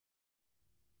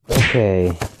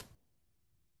Okay.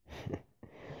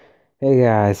 Hey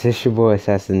guys, it's your boy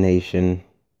Assassination.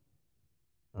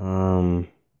 Um,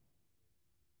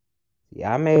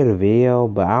 yeah, I made a video,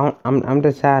 but I'm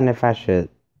deciding if I should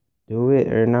do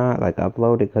it or not, like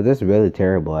upload it, because it's really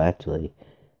terrible actually.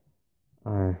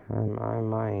 I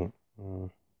might.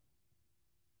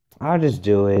 I'll just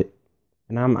do it,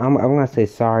 and I'm gonna say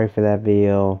sorry for that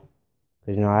video,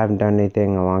 because I haven't done anything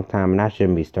in a long time, and I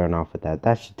shouldn't be starting off with that.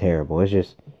 That's just terrible. It's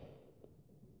just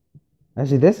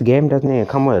actually this game doesn't even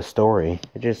come with a story.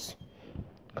 It just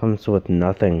comes with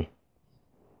nothing.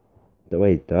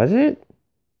 Wait, does it?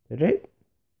 Did it?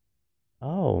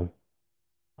 Oh.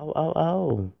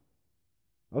 Oh.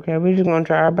 Okay, we're just gonna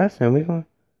try our best and we're gonna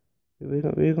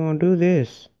do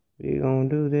this. We're gonna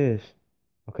do this.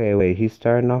 Okay, wait, he's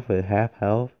starting off with half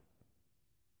health.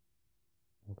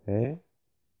 Okay.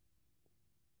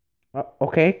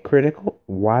 Okay, critical.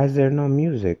 Why is there no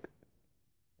music?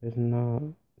 There's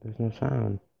no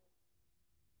sound.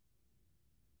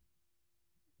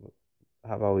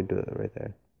 How about we do it right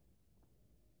there?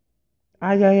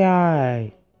 Ay ay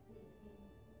ay.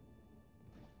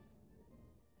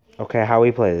 Okay, how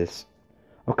we play this?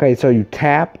 Okay, so you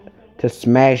tap to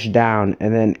smash down,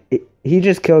 and then he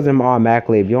just kills him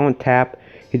automatically. If you don't tap,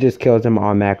 he just kills him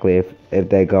automatically if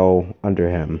they go under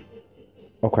him.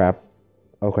 Oh crap.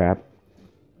 Oh crap.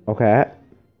 Okay.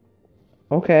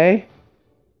 Okay.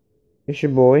 It's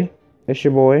your boy. It's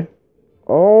your boy.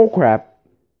 Oh crap.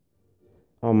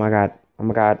 Oh my god. Oh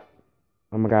my god.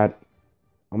 Oh my god.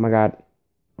 Oh my god.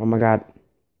 Oh my god.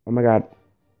 Oh my god.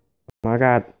 Oh my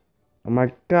god. Oh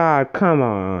my god. Come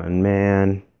on,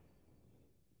 man.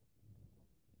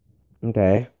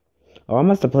 Okay. Oh, I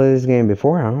must have played this game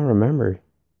before. I don't remember.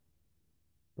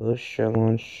 Bush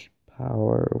launch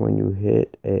power when you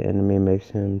hit an enemy makes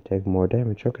him take more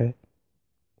damage. Okay.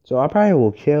 So I probably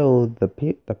will kill the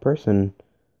person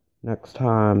next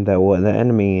time the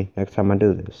enemy next time I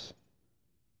do this.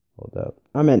 Hold up.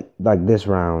 I meant like this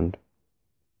round.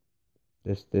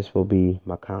 This will be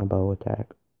my combo attack.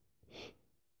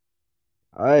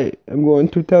 I am going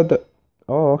to tell the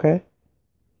Oh, okay.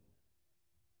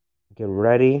 Get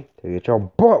ready to get your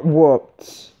butt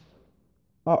whooped.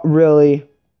 Oh, really?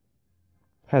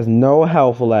 Has no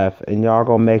health left and y'all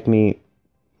gonna make me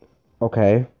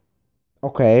Okay.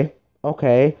 Okay.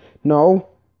 Okay. No.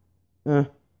 Uh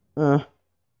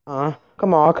uh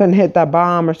Come on, I couldn't hit that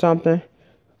bomb or something.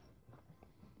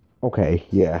 Okay,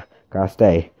 yeah. Gotta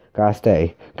stay. Gotta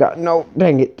stay. No,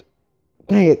 dang it.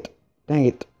 Dang it. Dang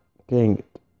it. Dang it.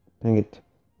 Dang it.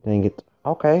 Dang it.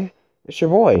 Okay. It's your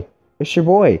boy. It's your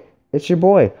boy. It's your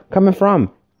boy. Coming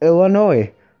from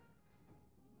Illinois.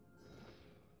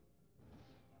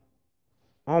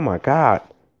 Oh my god.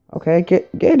 Okay,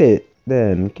 get it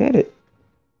then. Get it.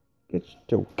 Get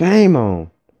your game on.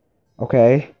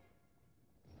 Okay.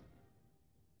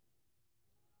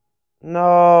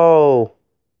 No.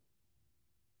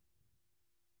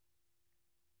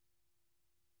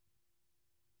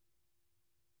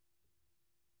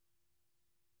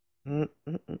 Mm,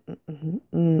 mm, mm, mm, mm,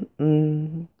 mm,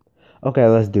 mm. Okay,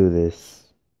 let's do this.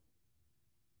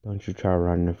 Don't you try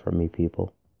running from me,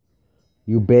 people.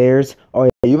 You bears. Oh, yeah,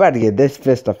 you about to get this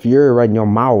fist of fury right in your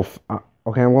mouth.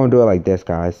 Okay, I'm going to do it like this,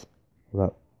 guys.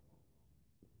 Look.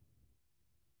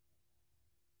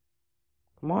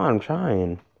 Come on, I'm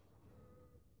trying.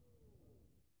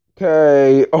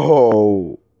 Okay.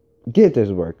 Oh. Get this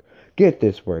work. Get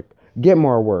this work. Get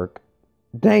more work.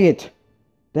 Dang it.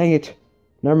 Dang it.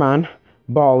 Never mind.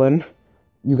 Ballin'.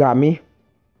 You got me.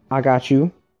 I got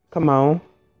you. Come on.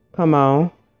 Come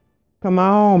on. Come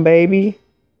on, baby.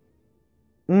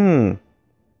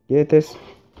 Get this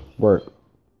work.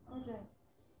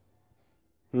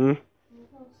 Hmm?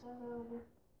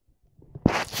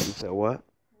 You said what?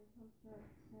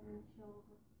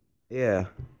 Yeah.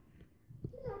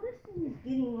 This thing is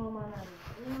getting on my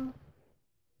nerves,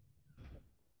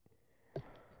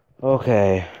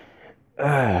 Okay.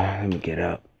 Let me get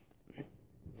up.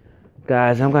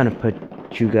 Guys, I'm gonna put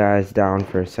you guys down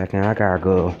for a second. I gotta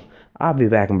go. I'll be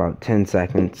back in about 10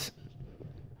 seconds.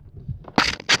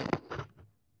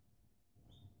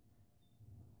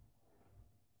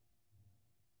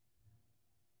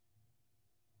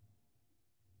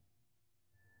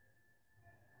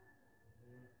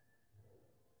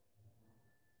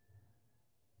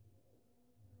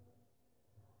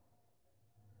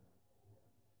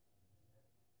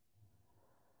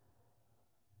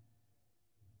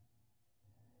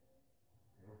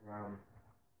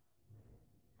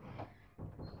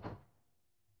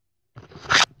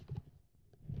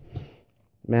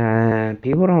 Man,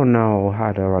 people don't know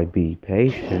how to like be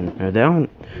patient, or they don't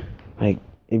like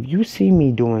if you see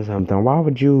me doing something, why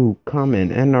would you come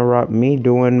and interrupt me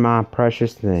doing my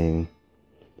precious thing?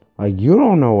 Like, you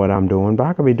don't know what I'm doing, but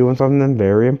I could be doing something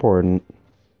very important.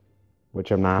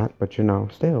 Which I'm not, but you know,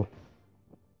 still.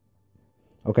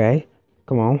 Okay?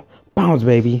 Come on. Bounce,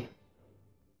 baby.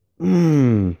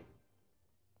 Mmm.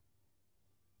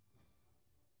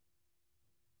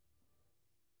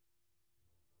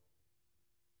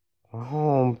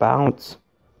 Oh, bounce.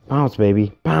 Bounce,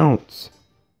 baby. Bounce.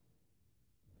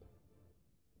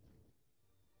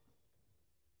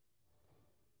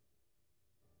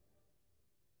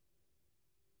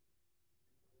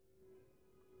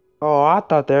 Oh, I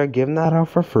thought they were giving that out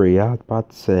for free. I was about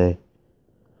to say.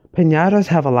 Pinatas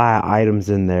have a lot of items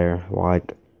in there,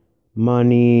 like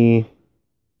money,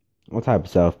 all type of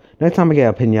stuff. Next time I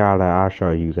get a pinata, I'll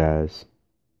show you guys.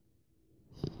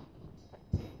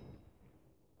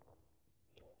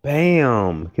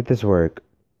 Bam! Get this work.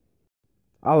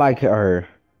 I like her.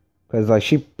 Because, like,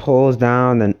 she pulls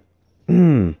down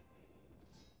and...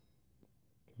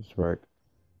 this work.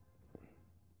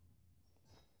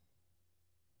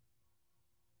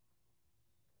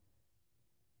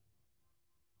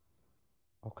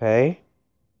 Okay.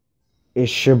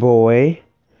 It's your boy.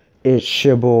 It's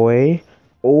your boy.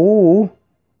 Ooh.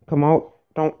 Come on.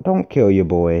 Don't kill your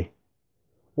boy.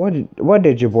 What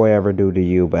did your boy ever do to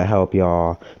you but help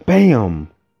y'all? Bam!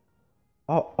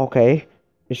 Oh, okay.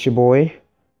 It's your boy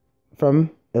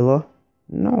from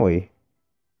Illinois.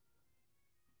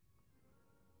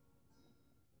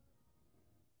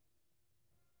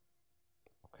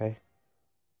 Okay.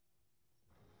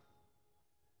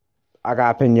 I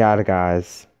got pinata,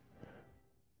 guys.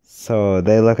 So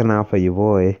they looking out for your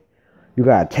boy. You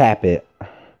gotta tap it.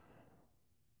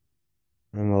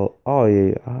 And well, oh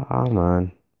yeah, oh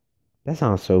man, that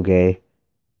sounds so gay.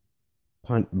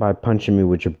 By punching me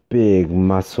with your big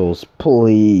muscles,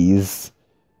 please.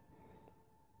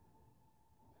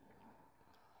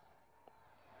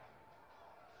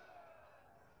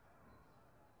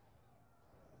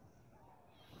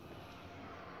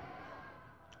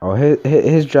 Oh,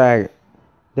 his drag.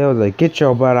 They was like, get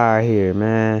your butt out of here,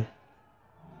 man.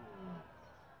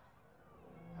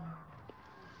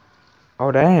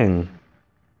 Oh dang,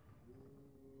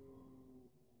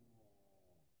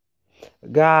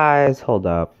 guys, hold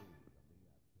up.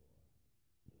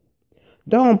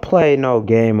 Don't play no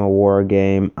Game of War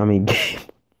game. I mean,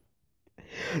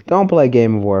 don't play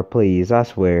Game of War, please. I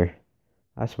swear.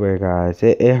 I swear, guys.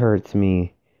 It hurts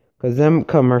me. Because them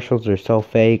commercials are so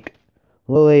fake.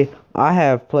 Lily, I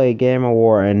have played Game of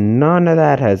War and none of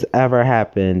that has ever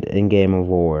happened in Game of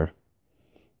War.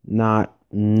 Not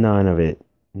none of it.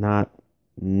 Not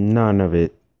none of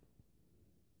it.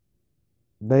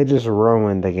 They just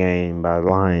ruined the game by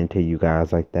lying to you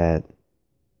guys like that.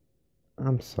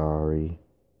 I'm sorry.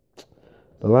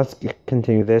 But let's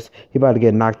continue this. He about to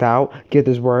get knocked out. Get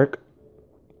this work.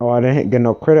 Oh, I didn't get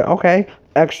no credit. Okay.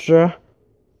 Extra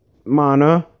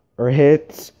mana or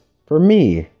hits for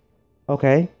me.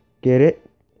 Okay. Get it.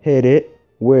 Hit it.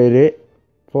 With it.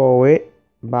 Forward.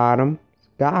 Bottom.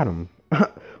 Got him.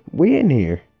 We in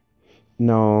here.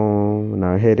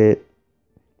 No, hit it.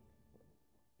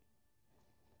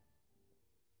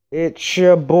 It's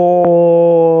your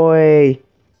boy.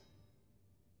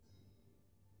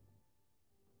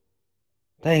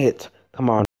 Dang it. Come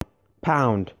on.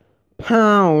 Pound.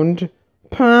 Pound.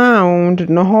 Pound.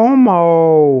 No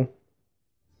homo.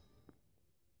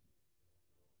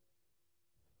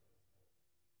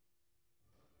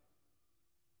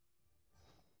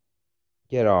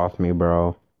 Get off me,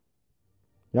 bro.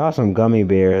 Y'all some gummy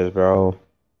bears, bro.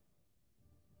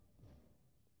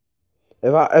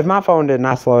 If my phone did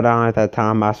not slow down at that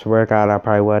time, I swear to God, I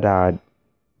probably would have died.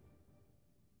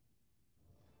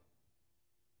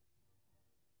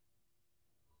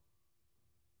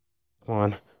 Come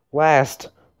on. Last.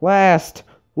 Last.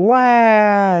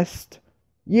 Last.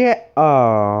 Yeah.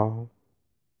 Oh.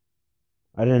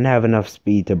 I didn't have enough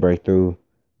speed to break through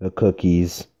the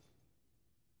cookies.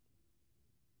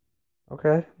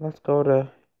 Okay, let's go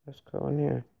in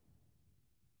here.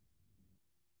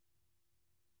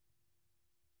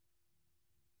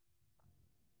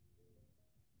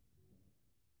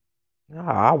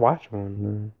 Nah, I'll watch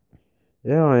one. It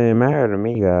don't even matter to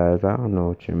me, guys. I don't know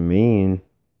what you mean.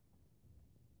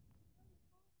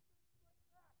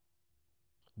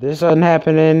 This doesn't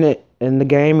happen in the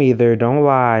game either. Don't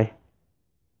lie.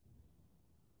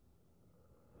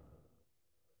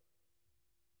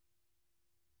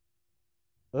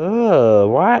 Ugh,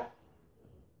 what?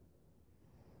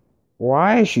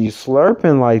 Why is she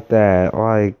slurping like that?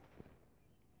 Like,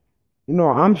 you know,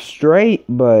 I'm straight,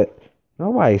 but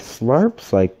nobody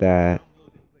slurps like that.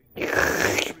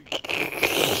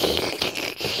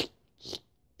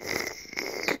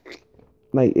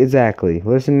 Like, exactly.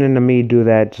 Listening to me do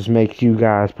that just makes you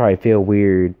guys probably feel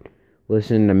weird.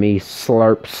 Listening to me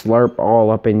slurp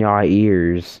all up in y'all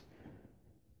ears.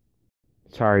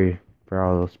 Sorry for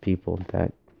all those people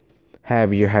that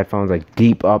have your headphones like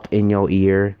deep up in your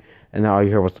ear, and then all you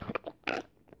hear was.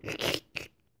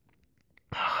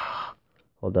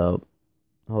 Hold up.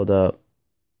 Hold up.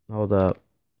 Hold up.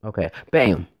 Okay.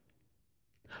 Bam.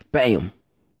 Bam.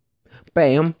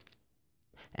 Bam.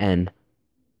 And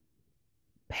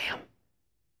bam.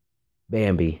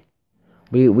 Bambi.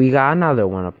 We got another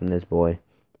one up in this boy.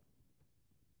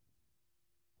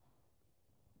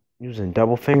 Using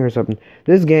double fingers up.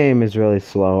 This game is really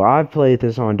slow. I've played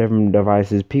this on different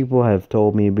devices. People have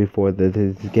told me before that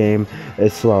this game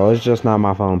is slow. It's just not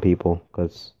my phone, people.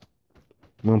 Because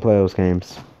I'm going to play those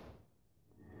games.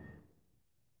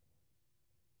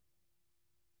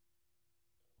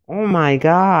 Oh my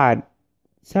god.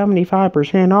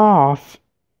 75% off.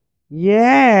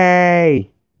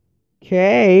 Yay.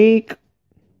 Cake.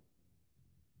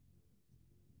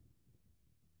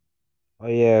 Oh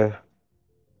yeah.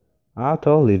 I'll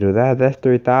totally do that. That's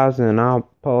 3,000 and I'll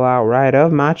pull out right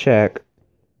of my check.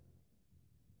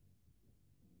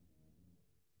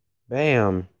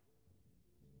 Bam.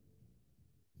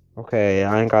 Okay,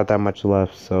 I ain't got that much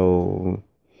left, so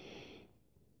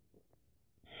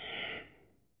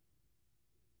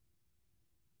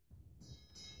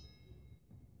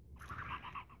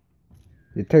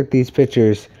you took these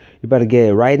pictures. You better get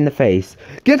it right in the face.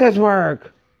 Get this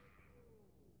work!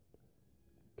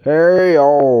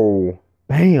 KO!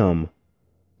 Bam!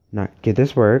 Now, get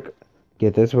this work.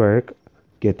 Get this work.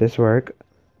 Get this work.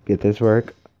 Get this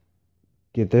work.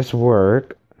 Get this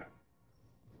work.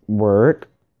 Work.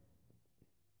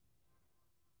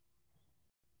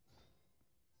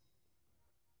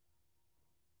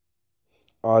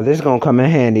 Oh, this is gonna come in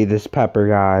handy, this pepper,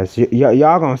 guys.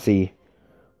 Y'all gonna see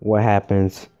what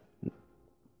happens.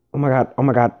 Oh my god. Oh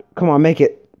my god. Come on, make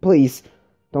it. Please.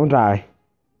 Don't die.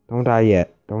 Don't die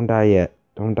yet. Don't die yet.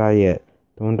 Don't die yet.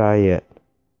 Don't die yet.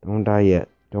 Don't die yet.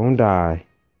 Don't die.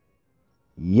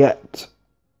 Yet.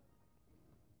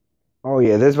 Oh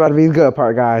yeah, this is about to be the good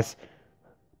part, guys.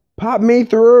 Pop me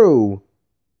through.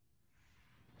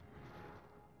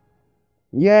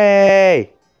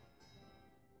 Yay.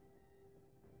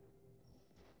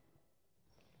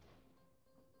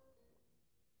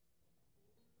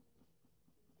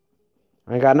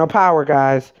 I ain't got no power,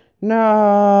 guys.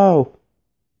 No.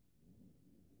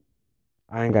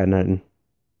 I ain't got nothing.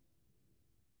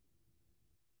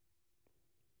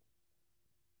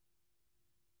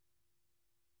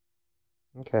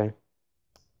 Okay.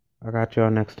 I got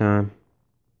y'all next time.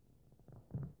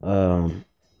 Um,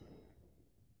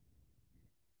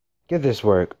 get this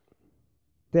work.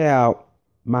 Stay out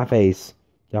my face.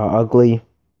 Y'all ugly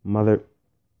mother.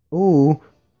 Ooh.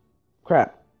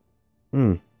 Crap.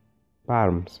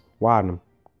 Bottoms. Wadum.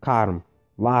 Cottom.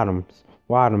 Lottoms.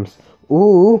 Wadums.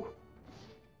 Ooh.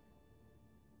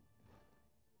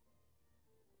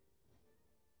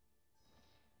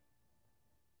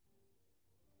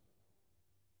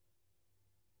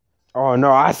 Oh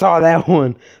no, I saw that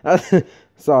one. I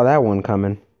saw that one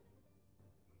coming.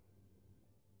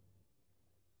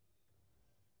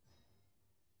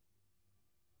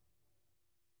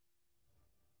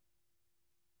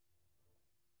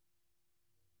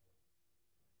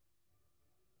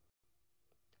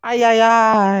 Ay ay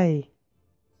ay.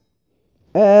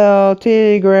 El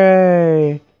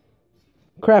Tigre.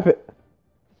 Crap it.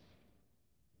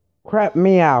 Crap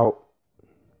me out.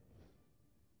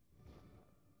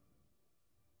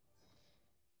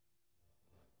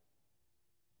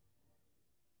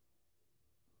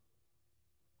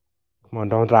 Come on,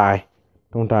 don't die.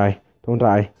 Don't die. Don't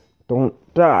die.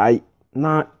 Don't die.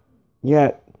 Not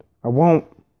yet. I won't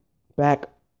back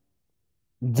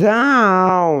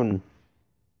down.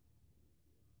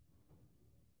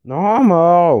 No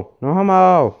homo. No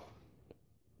homo.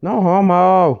 No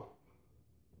homo.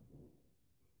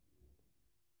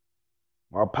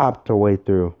 I popped the way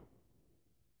through.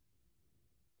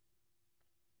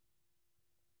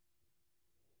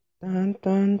 Dun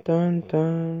dun dun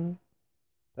dun.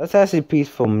 That's actually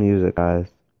peaceful music, guys.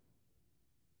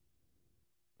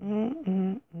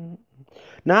 Now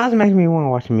it's making me want to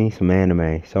watch me some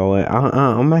anime. So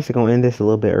I'm actually gonna end this a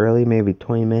little bit early, maybe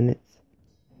 20 minutes.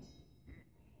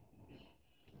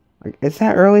 Like, is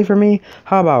that early for me?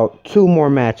 How about 2 more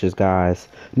matches, guys?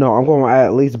 No, I'm going to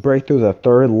at least break through the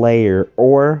 3rd layer,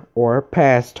 or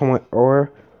past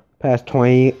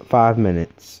 25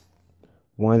 minutes.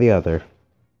 One or the other.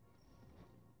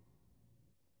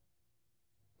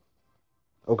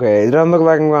 Okay, it doesn't look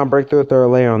like I'm gonna break through the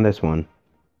 3rd layer on this one.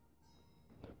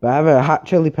 But I have a hot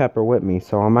chili pepper with me,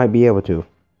 so I might be able to.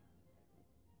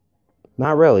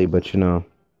 Not really, but you know.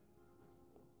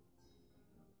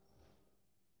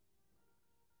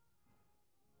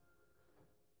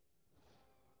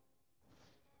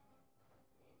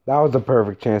 That was a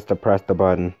perfect chance to press the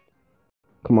button.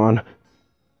 Come on.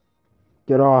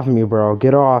 Get off me, bro.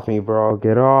 Get off me, bro.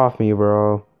 Get off me,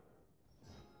 bro.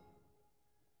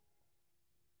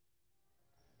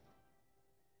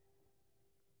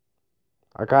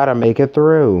 I gotta make it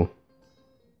through.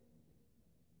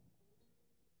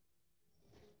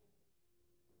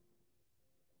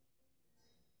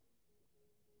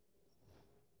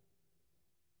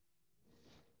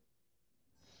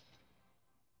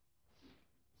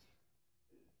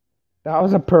 That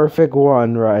was a perfect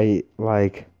one, right?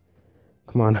 Like,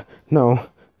 come on. No.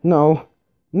 No.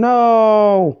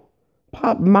 No!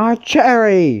 Pop my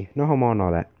cherry! No homo and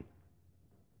all that.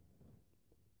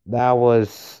 That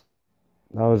was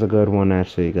a good one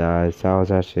actually, guys. That was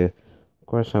actually, of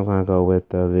course I'm gonna go with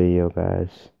the video, guys.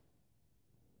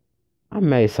 I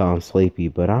may sound sleepy,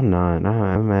 but I'm not.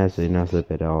 I'm actually not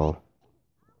sleepy at all.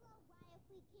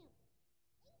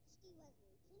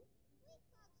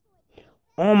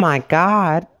 Oh my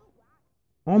god.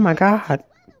 Oh my god.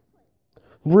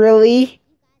 Really?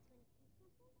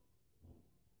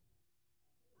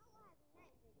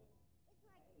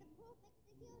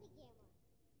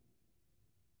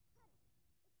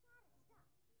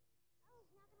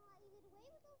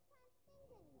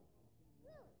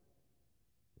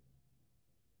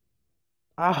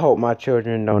 I hope my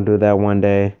children don't do that one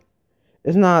day.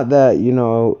 It's not that, you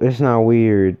know, it's not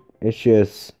weird. It's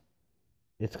just,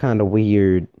 it's kind of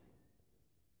weird.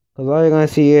 Because all you're going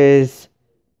to see is,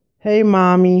 hey,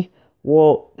 mommy,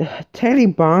 well, Teddy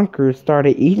Bonkers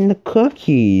started eating the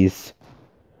cookies.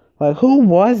 Like, who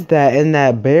was that in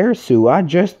that bear suit? I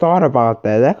just thought about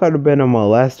that. That could have been a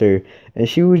molester. And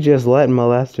she was just letting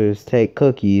molesters take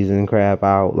cookies and crap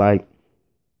out. Like,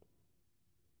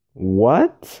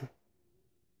 what?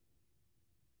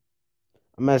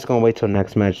 I'm just going to wait till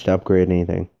next match to upgrade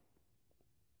anything.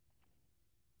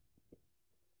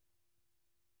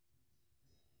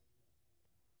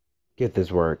 Get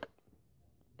this work.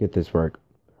 Get this work.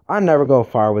 I never go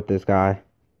far with this guy.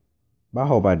 But I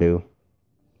hope I do.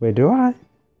 Wait, do I? I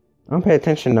don't pay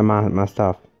attention to my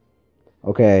stuff.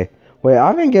 Okay. Wait,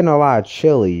 I've been getting a lot of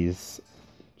chilies.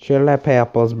 Chili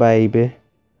peppers, baby.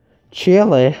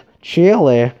 Chili.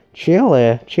 Chili.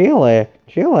 Chili. Chili.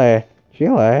 Chili.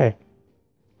 Chili.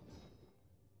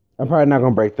 I'm probably not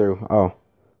gonna break through. Oh.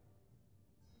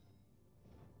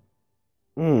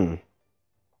 Hmm.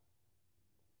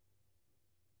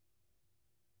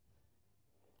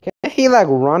 Can't he like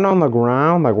run on the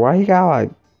ground? Like why he got like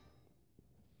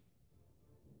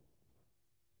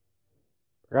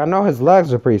I know his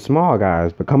legs are pretty small,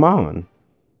 guys, but come on.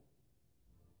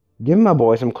 Give my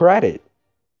boy some credit.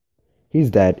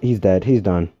 He's dead. He's dead. He's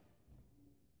done.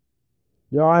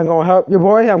 Y'all ain't gonna help your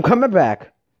boy? I'm coming back.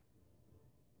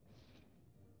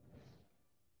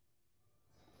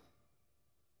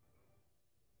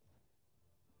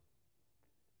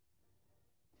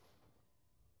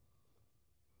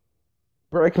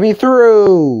 Break me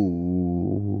through.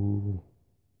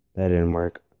 That didn't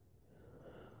work.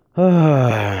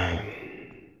 Let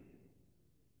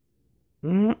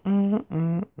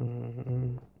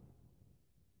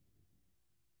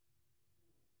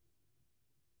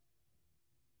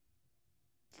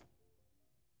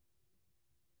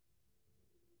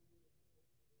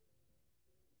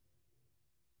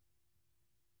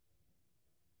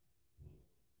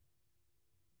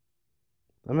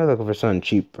me look for something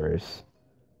cheap first.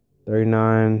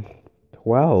 39,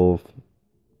 12,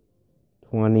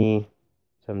 20,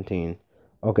 17.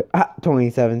 Okay,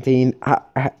 2017.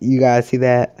 You guys see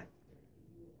that?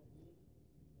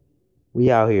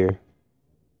 We out here.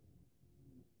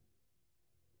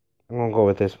 I'm gonna go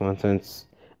with this one since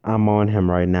I'm on him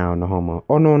right now, no homo.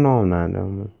 Oh, no, I'm not.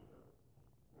 No.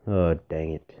 Oh,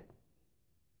 dang it.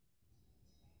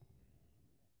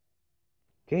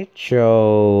 Get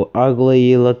your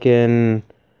ugly looking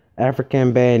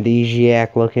African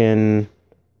bandesiac looking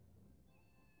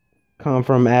come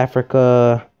from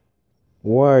Africa.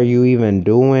 What are you even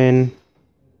doing?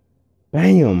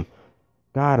 Bam!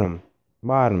 Got him.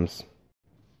 Bottoms.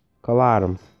 Collide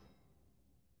him.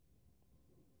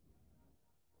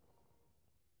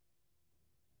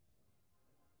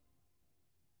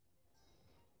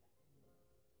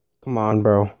 Come on,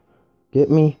 bro. Get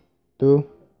me through.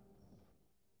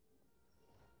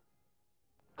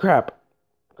 Crap.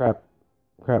 Crap.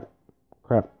 Crap.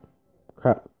 Crap.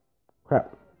 Crap.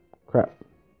 Crap. Crap.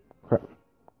 Crap.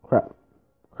 Crap.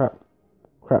 Crap.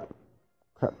 Crap.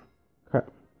 Crap.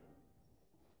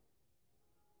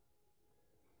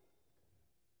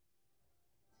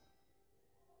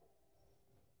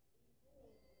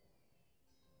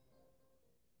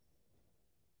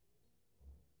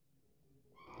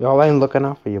 Y'all ain't looking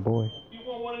out for your boy. You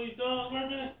want one of these dogs right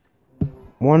there?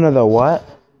 One of the what?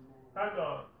 Hot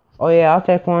dogs. Oh yeah, I'll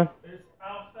take one. It's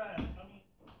outside. I mean,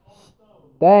 on the stove.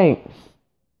 Thanks.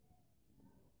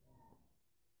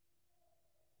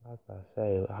 I was about to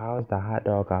say, how is the hot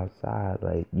dog outside?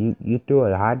 Like, you threw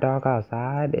a hot dog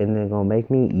outside and then gonna make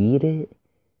me eat it?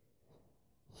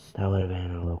 That would have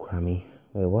been a little crummy.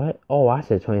 Wait, what? Oh, I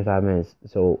said 25 minutes.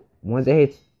 So, once it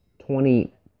hits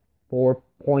 24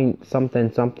 point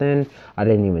something something, I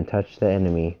didn't even touch the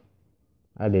enemy.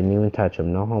 I didn't even touch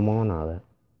him. No homo and all that.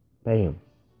 Bam.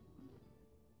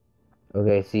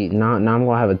 Okay, see, now I'm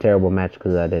gonna have a terrible match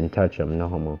because I didn't touch him. No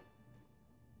homo.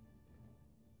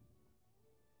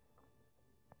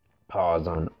 Pause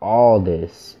on all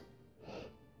this.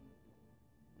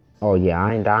 Oh yeah,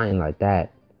 I ain't dying like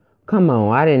that. Come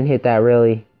on, I didn't hit that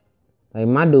really. Like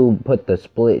my dude put the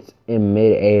splits in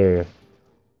midair.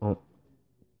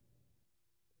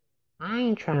 I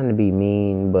ain't trying to be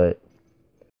mean, but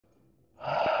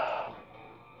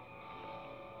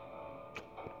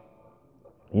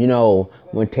you know,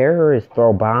 when terrorists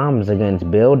throw bombs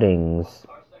against buildings,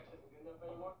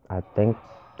 I think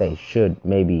they should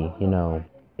maybe, you know,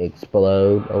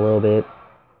 explode a little bit.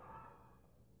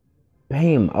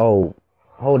 Bam! Oh,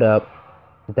 hold up.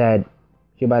 Dad,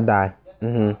 she about to die. She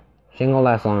ain't gonna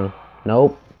last long.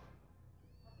 Nope.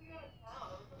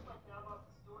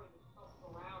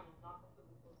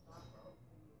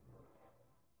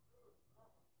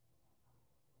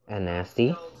 And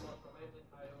nasty.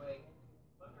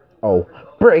 Oh,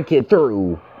 break it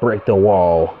through. Break the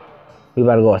wall. We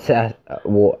about to go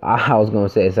well, I was gonna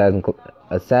say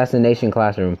assassination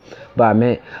classroom, but I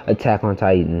meant Attack on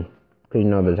Titan. Cause you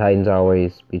know the Titans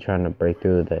always be trying to break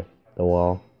through the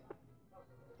wall.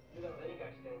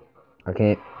 I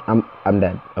can't. I'm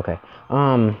dead. Okay.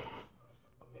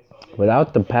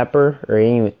 Without the pepper or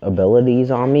any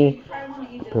abilities on me.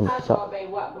 Hot dog they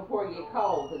what before it get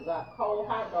cold, cause cold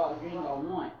hot dogs you ain't gonna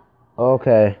want.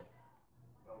 Okay.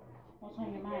 What's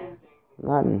on your mind?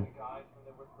 Nothing.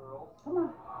 Come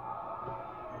on.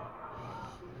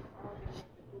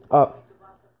 Oh.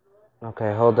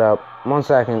 Okay, hold up. 1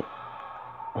 second.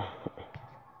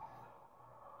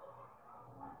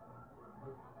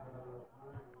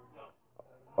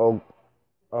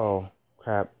 Oh,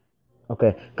 crap.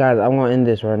 Okay, guys, I'm gonna end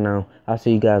this right now. I'll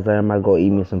see you guys later. I'm gonna go eat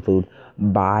me some food.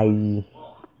 Bye.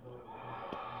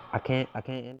 I can't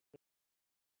end